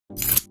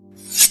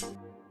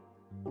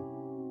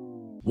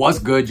What's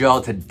good,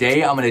 y'all?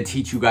 Today I'm going to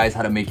teach you guys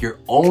how to make your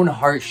own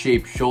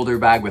heart-shaped shoulder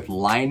bag with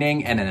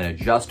lining and an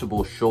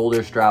adjustable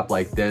shoulder strap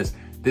like this.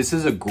 This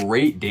is a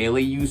great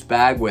daily use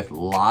bag with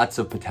lots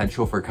of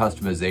potential for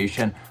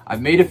customization.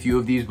 I've made a few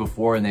of these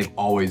before and they've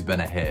always been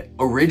a hit.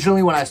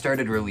 Originally, when I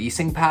started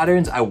releasing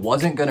patterns, I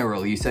wasn't going to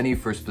release any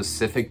for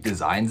specific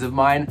designs of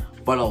mine,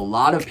 but a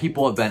lot of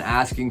people have been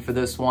asking for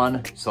this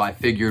one, so I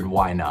figured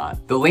why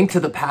not. The link to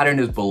the pattern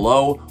is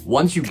below.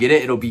 Once you get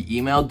it, it'll be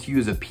emailed to you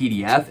as a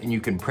PDF and you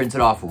can print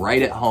it off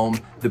right at home.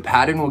 The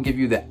pattern will give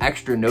you the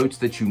extra notes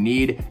that you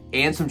need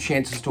and some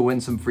chances to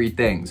win some free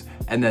things.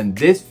 And then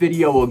this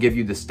video will give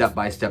you the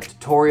step-by-step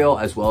tutorial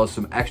as well as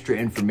some extra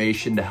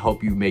information to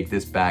help you make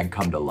this bag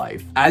come to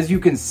life. As you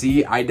can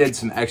see, I did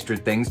some extra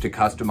things to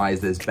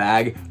customize this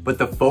bag, but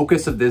the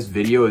focus of this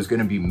video is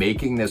going to be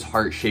making this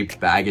heart-shaped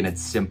bag in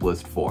its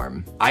simplest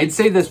form. I'd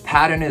say this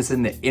pattern is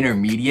in the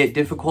intermediate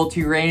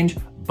difficulty range,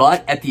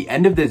 but at the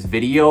end of this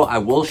video, I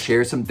will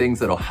share some things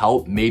that'll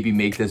help maybe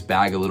make this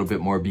bag a little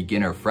bit more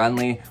beginner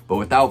friendly. But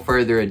without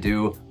further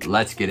ado,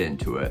 let's get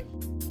into it.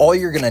 All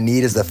you're gonna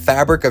need is the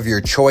fabric of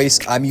your choice.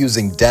 I'm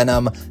using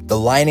denim. The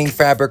lining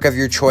fabric of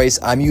your choice,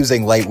 I'm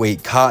using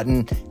lightweight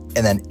cotton.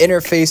 And then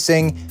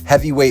interfacing,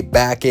 heavyweight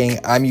backing,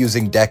 I'm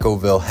using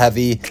Decoville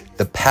Heavy.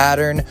 The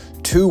pattern,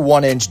 2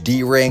 1-inch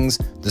D-rings,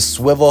 the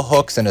swivel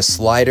hooks and a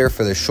slider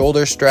for the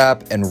shoulder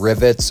strap, and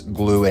rivets,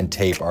 glue, and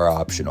tape are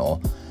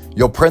optional.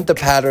 You'll print the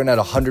pattern at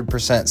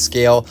 100%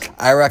 scale.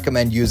 I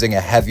recommend using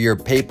a heavier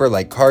paper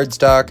like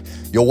cardstock.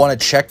 You'll want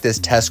to check this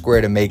test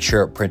square to make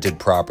sure it printed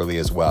properly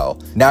as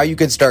well. Now you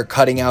can start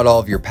cutting out all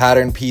of your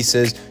pattern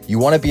pieces. You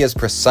want to be as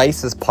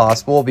precise as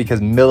possible because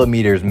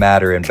millimeters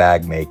matter in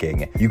bag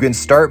making. You can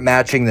start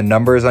matching the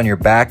numbers on your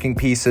backing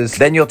pieces.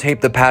 Then you'll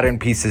tape the pattern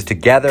pieces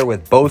together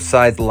with both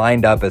sides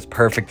lined up as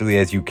perfectly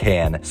as you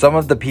can. Some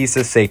of the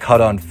pieces say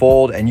cut on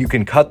fold, and you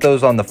can cut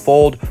those on the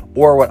fold,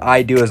 or what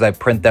I do is I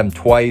print them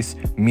twice,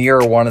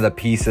 mirror one of the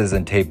pieces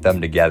and tape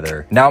them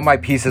together. Now my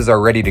pieces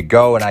are ready to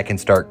go and I can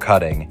start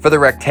cutting. For the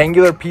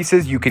rectangular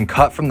pieces, you can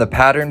cut from the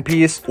pattern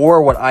piece,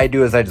 or what I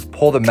do is I just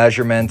pull the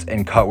measurements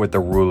and cut with the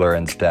ruler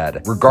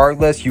instead.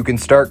 Regardless, you can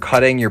start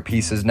cutting your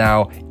pieces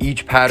now.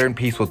 Each pattern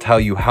piece will tell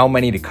you how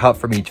many to cut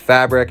from each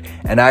fabric,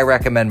 and I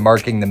recommend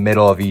marking the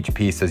middle of each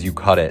piece as you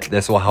cut it.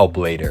 This will help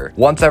later.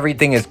 Once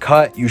everything is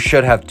cut, you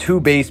should have 2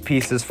 base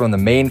pieces from the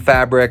main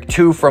fabric,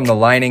 2 from the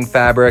lining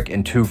fabric,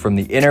 and 2 from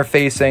the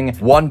interfacing,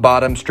 1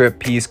 bottom strip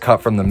piece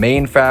cut from the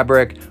main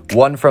fabric,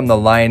 1 from the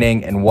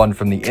lining, and 1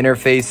 from the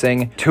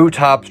interfacing, 2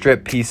 top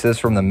strip pieces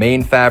from the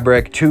main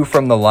fabric, 2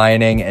 from the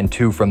lining, and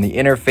 2 from the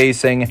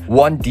interfacing,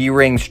 1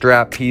 D-ring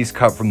strap piece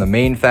cut from the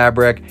main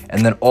fabric,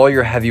 and then all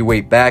your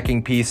heavyweight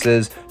backing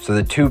pieces, so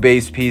the 2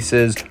 base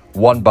pieces,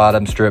 1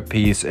 bottom strip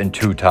piece, and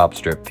 2 top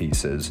strip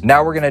pieces.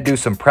 Now we're gonna do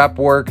some prep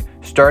work,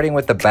 starting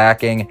with the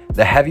backing.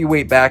 The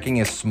heavyweight backing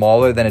is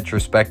smaller than its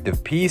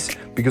respective piece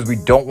because we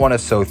don't want to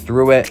sew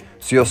through it.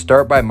 So you'll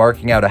start by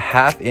marking out a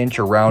 1/2 inch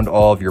around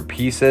all of your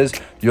pieces.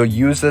 You'll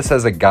use this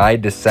as a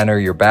guide to center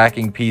your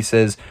backing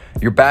pieces.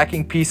 Your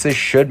backing pieces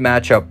should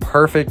match up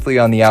perfectly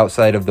on the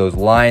outside of those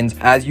lines.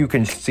 As you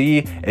can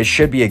see, it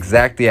should be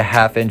exactly a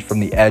 1/2 inch from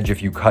the edge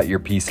if you cut your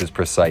pieces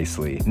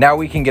precisely. Now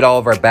we can get all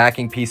of our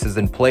backing pieces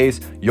in place.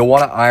 You'll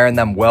want to iron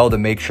them well to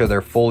make sure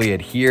they're fully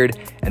adhered,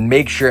 and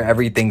make sure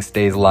everything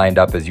stays lined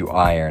up as you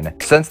iron.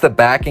 Since the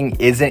backing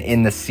isn't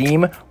in the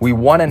seam, we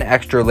want an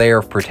extra layer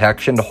of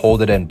protection to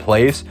hold it in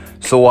place.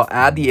 So we'll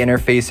add the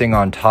interfacing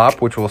on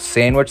top, which will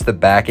sandwich the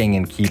backing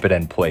and keep it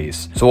in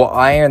place. So we'll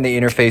iron the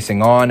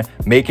interfacing on,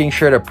 making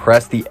sure to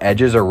press the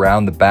edges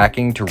around the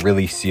backing to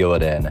really seal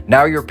it in.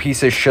 Now your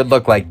pieces should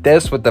look like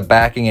this with the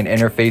backing and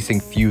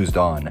interfacing fused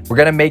on. We're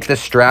gonna make the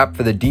strap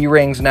for the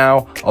D-rings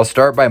now. I'll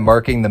start by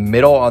marking the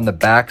middle on the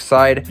back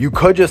side. You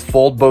could just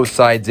fold both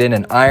sides in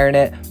and iron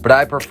it, but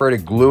I prefer to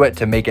glue it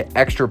to make it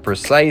extra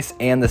precise,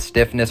 and the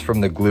stiffness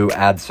from the glue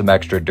adds some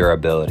extra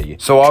durability.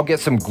 So I'll get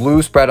some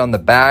glue spread on the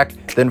back,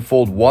 then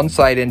fold one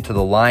side into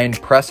the line,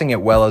 pressing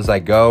it well as I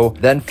go,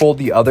 then fold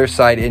the other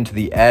side into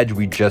the edge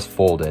we just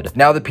folded.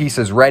 Now the piece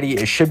is ready.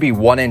 It should be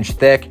 1 inch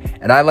thick,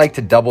 and I like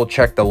to double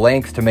check the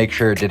length to make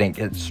sure it didn't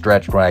get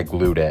stretched when I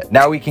glued it.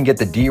 Now we can get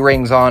the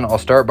D-rings on. I'll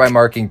start by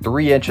marking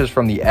 3 inches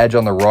from the edge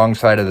on the wrong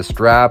side of the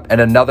strap,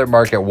 and another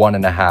mark at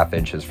 1.5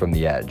 inches from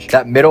the edge.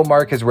 That middle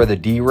mark is where the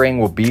D-ring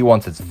will be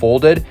once it's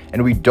folded,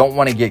 and we don't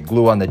want to get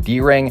glue on the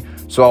D-ring,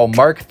 so I'll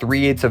mark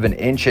 3/8 of an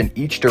inch in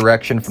each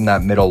direction from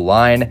that middle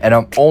line, and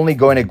I'm only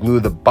going to glue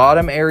the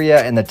bottom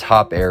area and the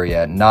top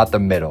area, not the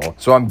middle.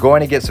 So I'm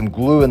going to get some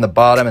glue in the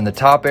bottom and the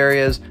top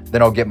areas,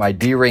 then I'll get my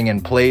D-ring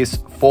in place,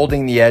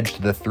 folding the edge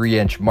to the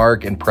 3-inch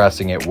mark and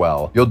pressing it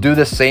well. You'll do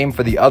the same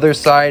for the other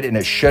side, and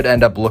it should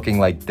end up looking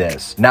like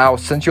this. Now,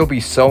 since you'll be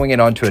sewing it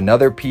onto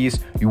another piece,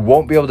 you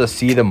won't be able to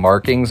see the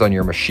markings on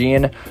your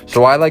machine,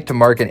 so I like to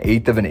mark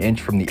 1/8 of an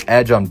inch from the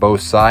edge on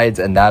both sides,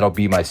 and that'll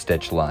be my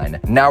stitch line.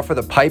 Now for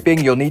the piping,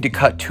 you'll need to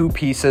cut 2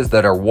 pieces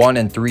that are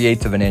 1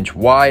 3/8 of an inch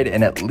wide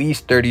and at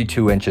least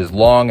 32 inches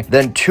long,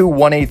 then 2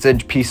 1/8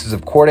 inch pieces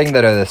of cording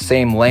that are the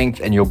same length,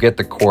 and you'll get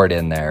the cord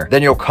in there.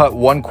 Then you'll cut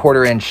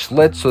 1/4 inch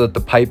slits slits so that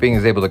the piping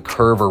is able to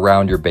curve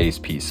around your base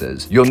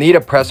pieces. You'll need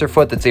a presser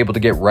foot that's able to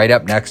get right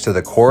up next to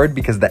the cord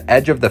because the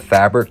edge of the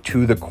fabric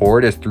to the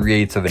cord is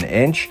 3/8 of an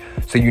inch.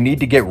 So you need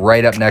to get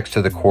right up next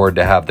to the cord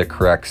to have the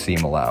correct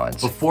seam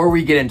allowance. Before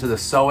we get into the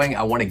sewing,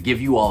 I want to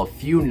give you all a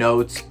few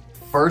notes.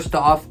 First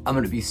off, I'm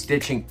going to be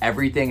stitching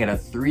everything at a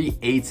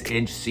 3/8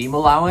 inch seam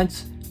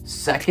allowance.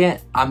 Second,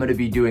 I'm going to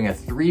be doing a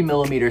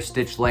 3mm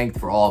stitch length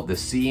for all of the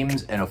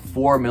seams and a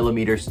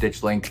 4mm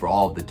stitch length for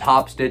all of the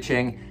top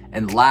stitching.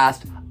 And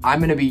last, I'm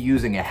going to be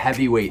using a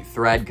heavyweight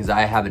thread because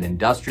I have an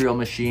industrial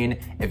machine.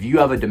 If you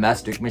have a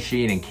domestic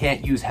machine and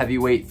can't use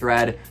heavyweight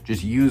thread,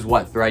 just use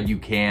what thread you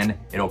can.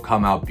 It'll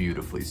come out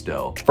beautifully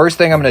still. First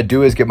thing I'm going to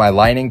do is get my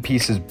lining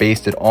pieces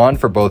basted on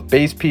for both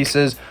base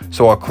pieces.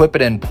 So I'll clip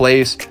it in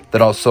place,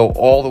 then I'll sew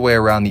all the way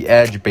around the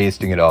edge,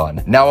 basting it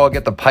on. Now I'll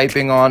get the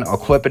piping on, I'll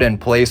clip it in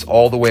place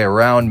all the way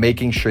around,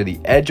 making sure the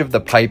edge of the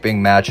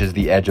piping matches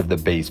the edge of the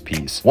base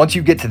piece. Once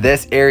you get to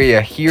this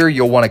area here,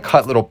 you'll want to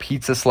cut little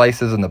pizza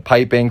slices in the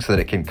piping so that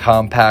it can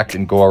compact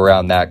and go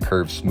around that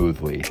curve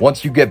smoothly.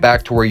 Once you get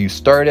back to where you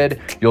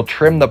started, you'll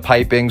trim the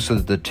piping so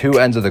that the two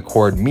ends of the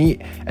cord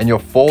meet, and you'll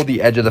fold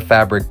the edge of the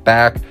fabric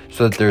back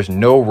so that there's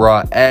no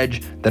raw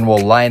edge. Then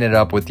we'll line it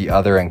up with the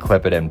other and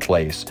clip it in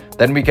place.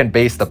 Then we can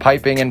base the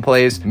piping in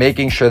place,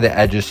 making sure the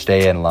edges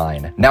stay in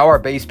line. Now our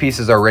base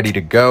pieces are ready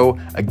to go.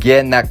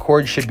 Again, that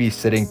cord should be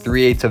sitting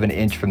 3/8 of an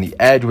inch from the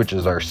edge, which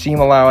is our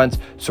seam allowance.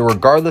 So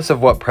regardless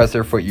of what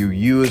presser foot you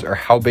use or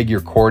how big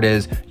your cord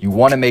is, you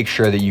want to make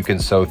sure that you can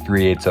sew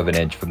 3/8 of an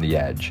inch from the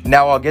edge.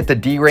 Now I'll get the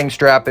D-ring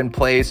strap in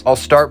place. I'll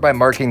start by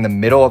marking the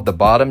middle of the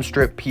bottom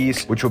strip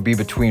piece, which will be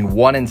between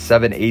 1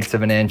 7/8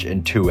 of an inch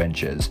and 2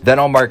 inches. Then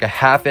I'll mark a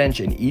 1/2 inch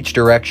in each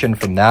direction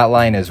from that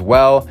line as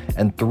well,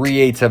 and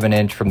 3/8 of an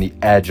inch from the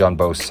edge on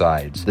both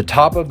sides. The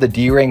top of the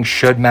D-ring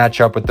should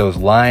match up with those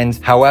lines.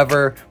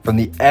 However, from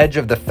the edge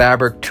of the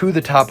fabric to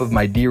the top of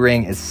my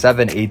D-ring is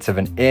 7/8 of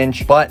an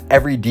inch, but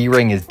every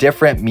D-ring is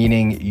different,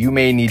 meaning you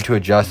may need to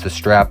adjust the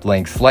strap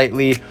length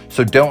slightly,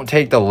 so don't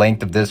take the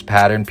length of this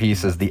pattern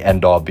piece as the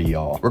end all be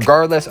all.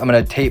 Regardless, I'm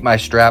going to tape my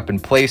strap in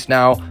place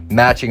now,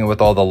 matching it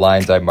with all the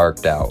lines I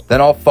marked out. Then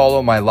I'll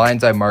follow my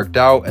lines I marked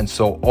out and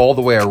sew all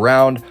the way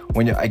around.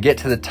 When I get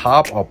to the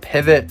top, I'll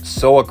pivot,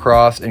 sew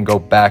across, and go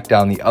back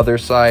down the other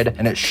side,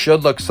 and it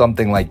should look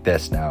something like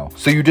this now.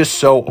 So you just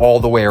sew all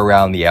the way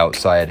around the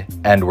outside,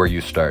 end where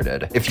you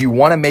started. If you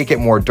want to make it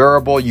more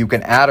durable, you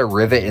can add a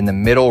rivet in the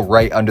middle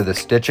right under the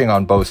stitching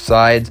on both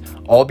sides.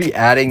 I'll be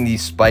adding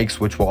these spikes,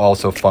 which will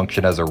also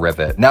function as a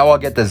rivet. Now I'll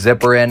get the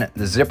zipper in.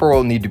 The zipper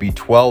will need to be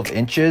 12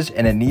 inches,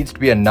 and it needs to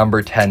be a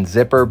number 10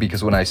 zipper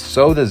because when I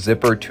sew the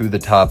zipper to the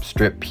top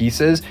strip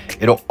pieces,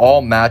 it'll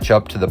all match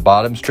up to the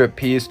bottom strip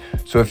piece.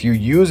 So if you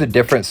use a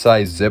different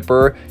size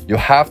zipper, you'll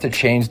have to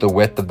change the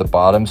width of the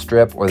bottom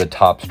strip or the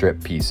top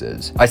strip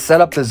pieces. I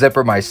set up the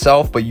zipper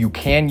myself, but you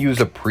can use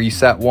a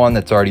preset one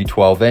that's already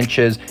 12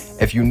 inches.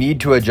 If you need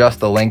to adjust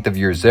the length of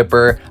your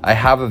zipper, I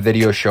have a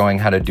video showing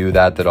how to do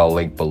that I'll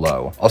link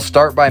below. I'll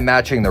start by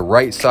matching the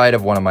right side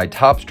of one of my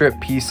top strip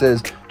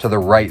pieces to the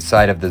right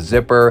side of the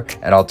zipper,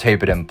 and I'll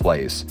tape it in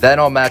place. Then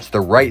I'll match the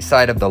right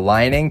side of the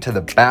lining to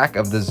the back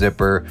of the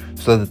zipper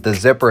so that the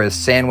zipper is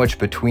sandwiched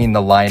between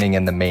the lining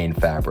and the main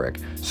fabric.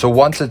 So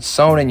once it's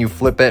sewn and you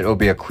flip it, it'll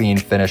be a clean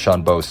finish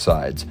on both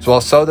sides. So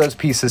I'll sew those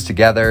pieces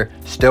together,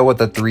 still with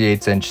the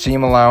 3/8 inch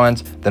seam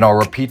allowance. Then I'll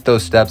repeat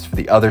those steps for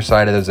the other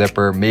side of the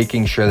zipper,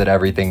 making sure that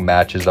everything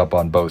matches up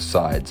on both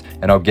sides,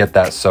 and I'll get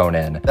that sewn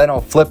in. Then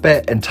I'll flip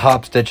it and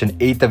top stitch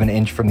 1/8 of an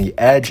inch from the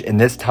edge, and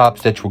this top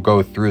stitch will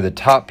go through the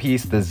top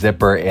piece, the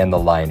zipper, and the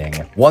lining.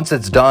 Once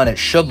it's done, it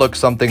should look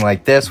something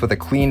like this with a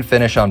clean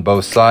finish on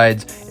both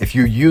sides. If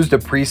you used a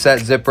preset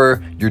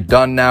zipper, you're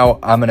done now.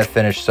 I'm going to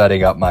finish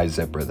setting up my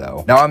zipper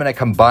though. Now I'm going to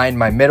combine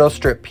my middle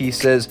strip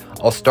pieces.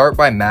 I'll start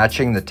by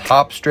matching the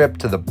top strip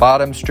to the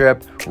bottom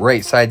strip,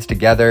 right sides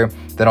together.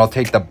 Then I'll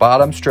take the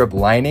bottom strip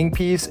lining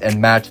piece and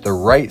match the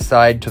right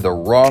side to the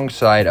wrong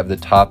side of the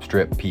top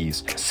strip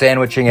piece,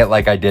 sandwiching it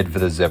like I did for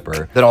the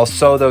zipper. Then I'll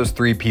sew those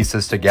 3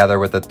 pieces together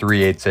with a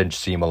 3/8 inch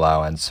seam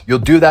allowance. You'll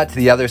do that to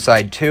the other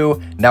side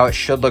too. Now it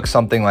should look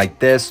something like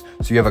this.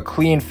 So you have a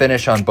clean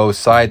finish on both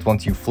sides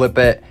once you flip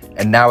it,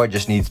 and now it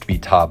just needs to be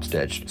top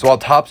stitched. So I'll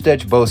top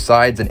stitch both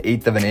sides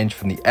 1/8 of an inch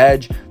from the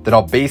edge. Then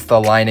I'll base the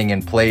lining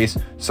in place,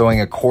 sewing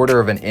 1/4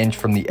 of an inch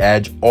from the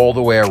edge all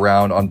the way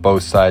around on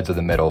both sides of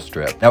the middle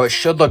strip. Now it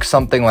should look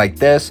something like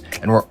this,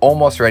 and we're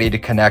almost ready to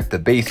connect the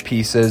base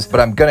pieces,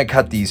 but I'm gonna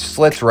cut these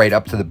slits right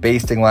up to the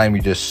basting line we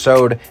just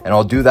sewed, and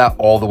I'll do that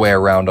all the way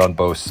around on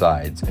both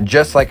sides. And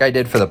just like I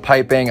did for the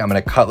piping, I'm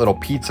gonna cut little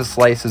pizza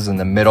slices in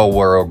the middle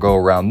where it'll go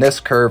around this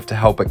curve to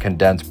help it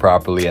condense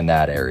properly in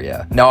that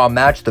area. Now I'll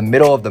match the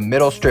middle of the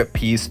middle strip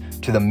piece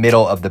to the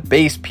middle of the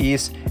base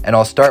piece, and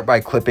I'll start by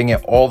clipping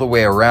it all the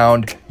way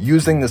around,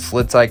 using the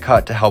slits I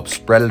cut to help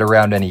spread it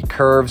around any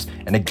curves,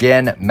 and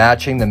again,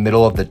 matching the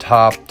middle of the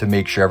top to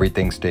make sure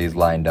everything stays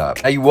lined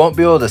up. Now you won't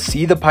be able to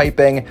see the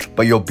piping,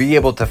 but you'll be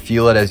able to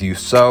feel it as you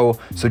sew,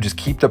 so just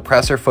keep the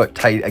presser foot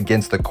tight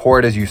against the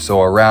cord as you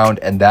sew around,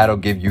 and that'll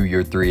give you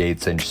your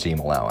 3/8 inch seam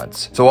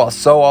allowance. So I'll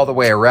sew all the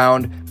way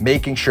around,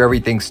 making sure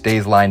everything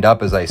stays lined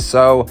up as I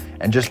sew,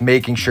 and just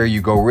making sure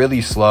you go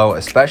really slow,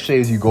 especially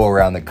as you go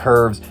around the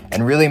curves,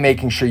 and really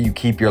making sure you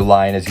keep your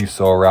line as you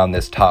sew around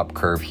this top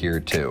curve here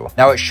too.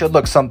 Now it should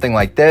look something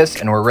like this,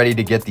 and we're ready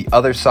to get the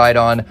other side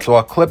on, so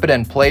I'll clip it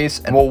in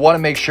place, and we'll want to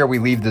make sure we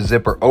leave the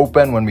zipper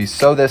open when we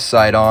sew this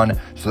side on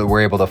so that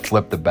we're able to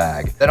flip the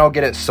bag. Then I'll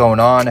get it sewn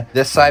on.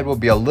 This side will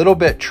be a little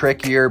bit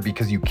trickier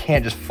because you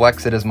can't just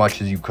flex it as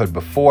much as you could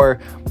before,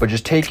 but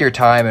just take your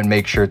time and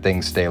make sure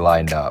things stay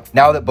lined up.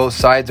 Now that both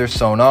sides are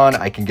sewn on,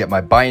 I can get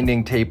my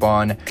binding tape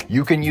on.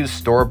 You can use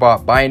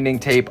store-bought binding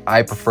tape.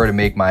 I prefer to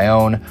make my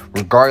own.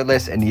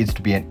 Regardless, it needs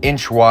to be 1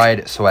 inch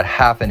wide, so at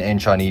 1/2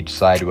 inch on each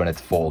side when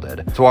it's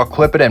folded. So I'll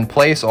clip it in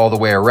place all the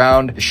way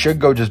around. It should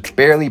go just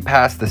barely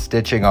past the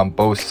stitching on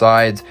both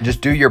sides.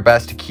 Just do your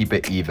best to keep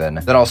it even.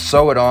 Then I'll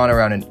sew it on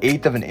around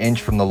 1/8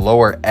 inch from the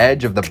lower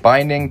edge of the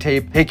binding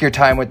tape. Take your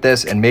time with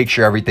this and make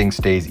sure everything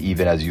stays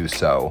even as you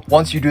sew.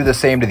 Once you do the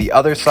same to the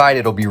other side,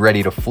 it'll be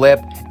ready to flip.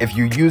 If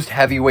you used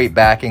heavyweight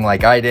backing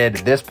like I did,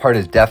 this part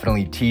is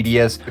definitely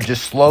tedious, but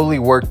just slowly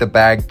work the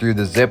bag through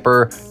the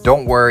zipper.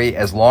 Don't worry,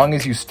 as long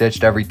as you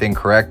stitched everything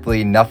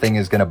correctly, nothing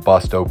is gonna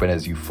bust open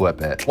as you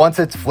flip it. Once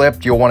it's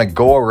flipped, you'll wanna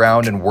go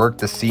around and work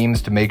the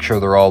seams to make sure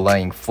they're all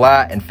laying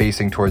flat and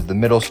facing towards the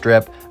middle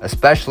strip,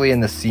 especially in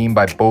the seam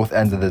by both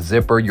ends of the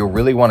zipper. You'll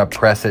really wanna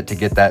press it to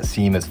get that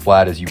seam as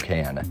flat as you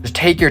can. Just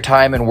take your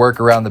time and work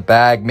around the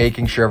bag,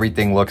 making sure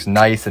everything looks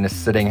nice and is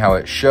sitting how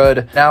it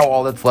should. Now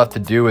all that's left to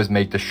do is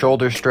make the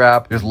shoulder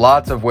strap. There's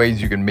lots of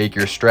ways you can make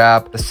your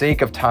strap. For the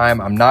sake of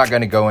time, I'm not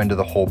gonna go into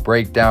the whole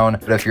breakdown,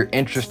 but if you're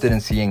interested in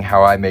seeing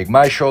how I make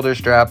my shoulder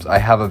straps, I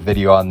have a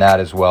video on that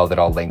as well that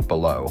I'll link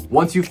below.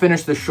 Once you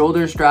finish the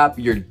shoulder strap,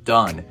 you're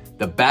done.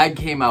 The bag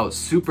came out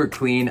super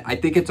clean. I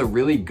think it's a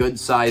really good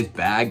sized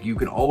bag. You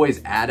can always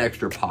add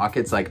extra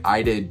pockets like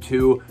I did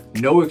too.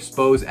 No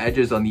exposed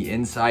edges on the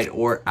inside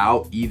or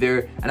out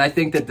either. And I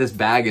think that this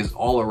bag is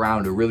all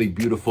around a really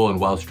beautiful and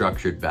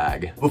well-structured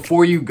bag.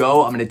 Before you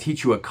go, I'm gonna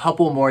teach you a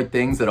couple more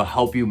things that'll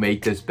help you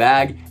make this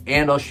bag,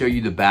 and I'll show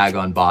you the bag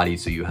on body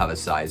so you have a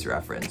size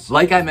reference.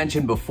 Like I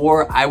mentioned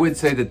before, I would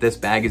say that this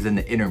bag is in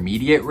the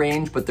intermediate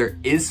range, but there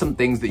is some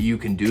things that you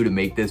can do to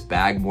make this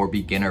bag more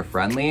beginner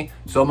friendly.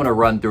 So I'm gonna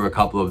run through a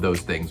couple of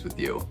those things with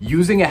you.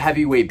 Using a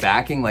heavyweight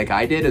backing like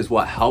I did is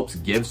what helps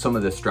give some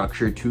of the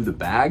structure to the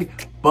bag,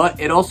 but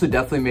it also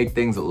definitely makes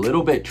things a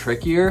little bit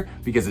trickier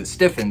because it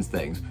stiffens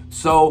things.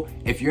 So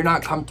if you're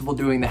not comfortable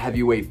doing the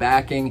heavyweight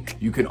backing,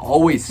 you can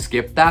always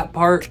skip that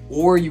part,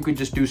 or you could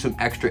just do some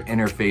extra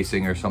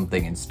interfacing or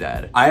something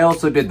instead. I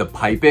also did the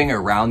piping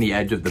around the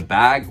edge of the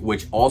bag,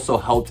 which also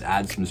helps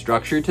add some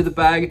structure to the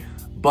bag,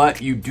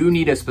 but you do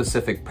need a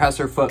specific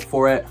presser foot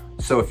for it.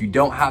 So if you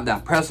don't have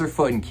that presser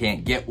foot and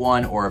can't get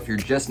one, or if you're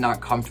just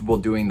not comfortable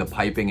doing the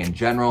piping in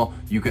general,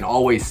 you can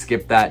always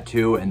skip that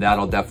too, and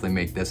that'll definitely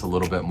make this a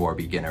little bit more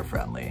beginner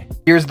friendly.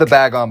 Here's the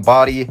bag on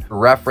body. For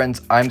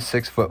reference, I'm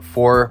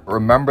 6'4".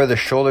 Remember, the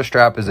shoulder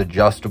strap is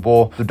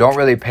adjustable, so don't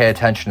really pay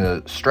attention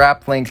to the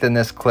strap length in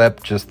this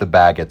clip, just the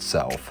bag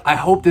itself. I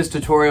hope this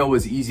tutorial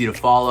was easy to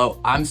follow.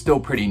 I'm still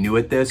pretty new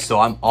at this,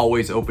 so I'm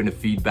always open to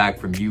feedback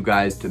from you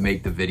guys to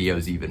make the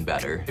videos even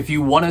better. If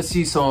you want to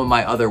see some of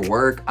my other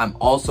work, I'm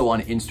also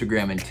on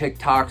Instagram and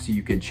TikTok, so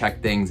you can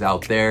check things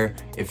out there.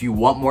 If you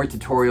want more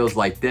tutorials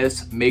like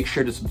this, make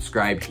sure to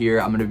subscribe here.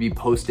 I'm going to be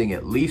posting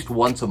at least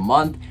once a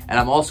month, and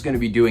I'm also going to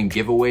be doing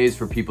giveaways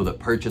for people that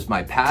purchase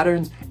my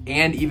patterns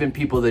and even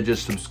people that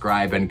just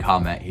subscribe and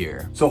comment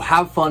here. So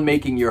have fun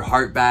making your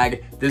heart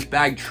bag. This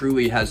bag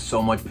truly has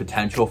so much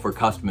potential for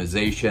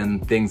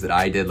customization, things that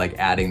I did like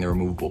adding the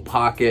removable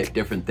pocket,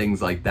 different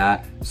things like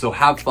that. So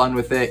have fun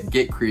with it,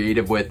 get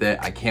creative with it.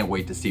 I can't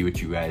wait to see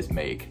what you guys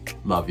make.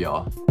 Love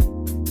y'all.